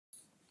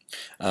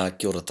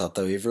Kia ora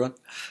tātou everyone.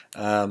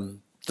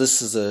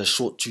 This is a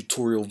short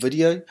tutorial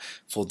video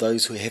for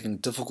those who are having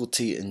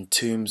difficulty in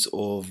terms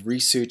of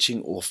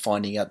researching or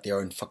finding out their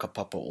own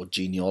whakapapa or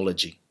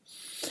genealogy.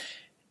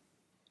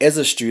 As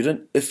a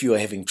student, if you are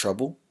having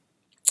trouble,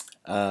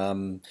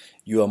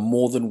 you are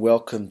more than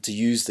welcome to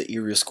use the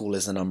area school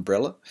as an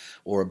umbrella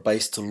or a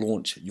base to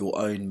launch your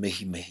own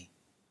mihimihi.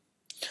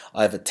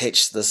 I have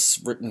attached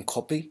this written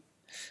copy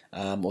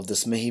of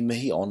this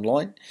mihimihi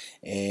online,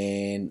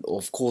 and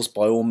of course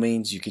by all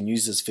means you can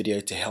use this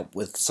video to help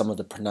with some of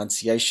the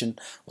pronunciation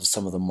of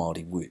some of the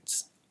Māori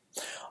words.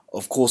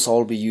 Of course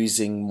I'll be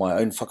using my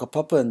own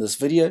whakapapa in this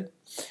video,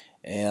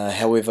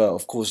 however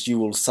of course you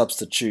will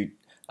substitute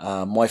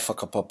my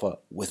whakapapa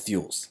with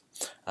yours.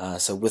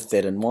 So with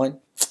that in mind,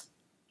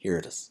 here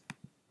it is.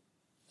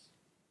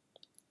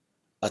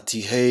 A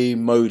Tihei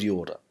Mauri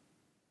Ora.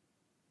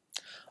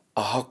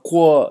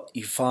 Ahakoa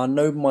I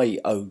whanau mai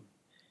au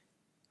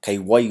kei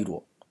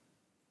Wairoa.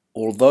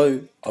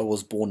 Although I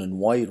was born in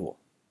Wairoa,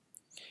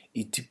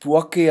 I tipu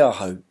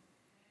ahau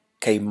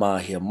kei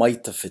Mahia mai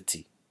te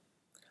whiti.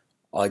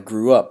 I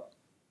grew up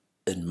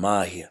in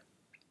Mahia.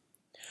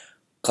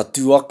 Ka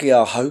tū ake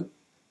ahau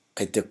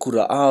kei Te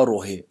Kura a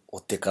Rohe o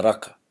Te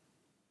Karaka.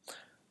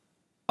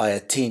 I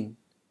attend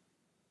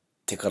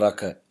Te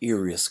Karaka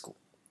Area School.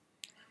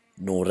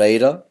 No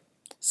reira,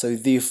 so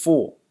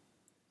therefore,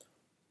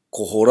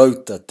 ko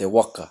Horouta te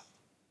Waka.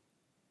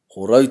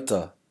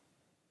 Horouta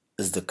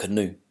is the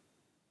canoe.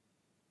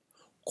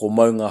 Ko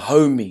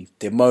Maungahaumi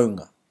te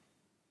Maunga.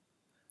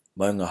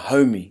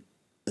 Maungahaumi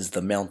is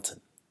the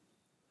mountain.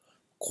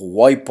 Ko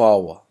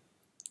Waipaoa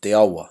te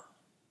awa.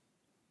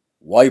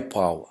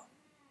 Waipaoa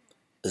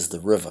is the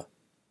river.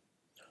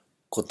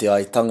 Ko Te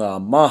Aitanga a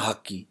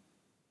Mahaki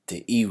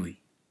te iwi.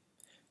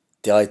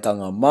 Te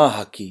Aitanga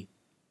Mahaki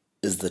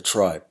is the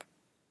tribe.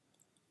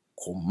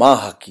 Ko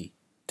Mahaki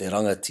te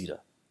Rangatira.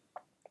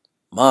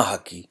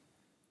 Mahaki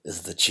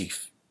is the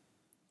chief.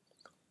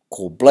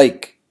 Ko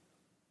Blake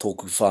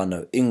toku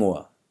Whanau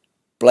Ingoa.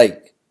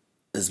 Blake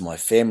is my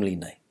family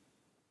name.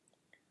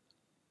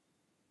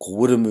 Ko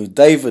Wiremu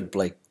David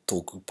Blake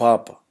toku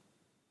papa.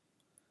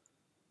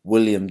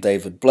 William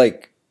David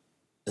Blake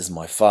is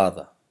my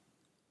father.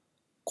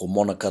 Ko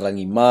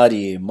Monakarangi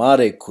Māori e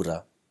Māre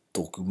Kura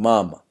toku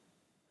mama.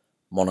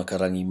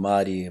 Monakarangi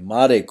Māori e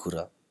Māre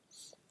Kura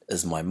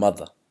is my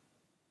mother.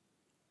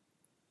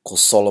 Ko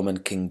Solomon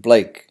King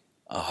Blake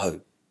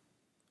ahau.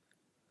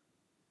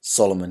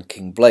 Solomon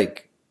King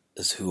Blake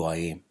is who I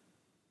am.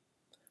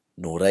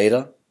 No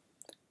reira,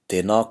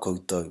 tēnā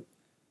koutou,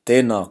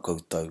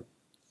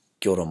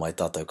 kia ora mai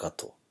tātou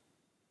katoa.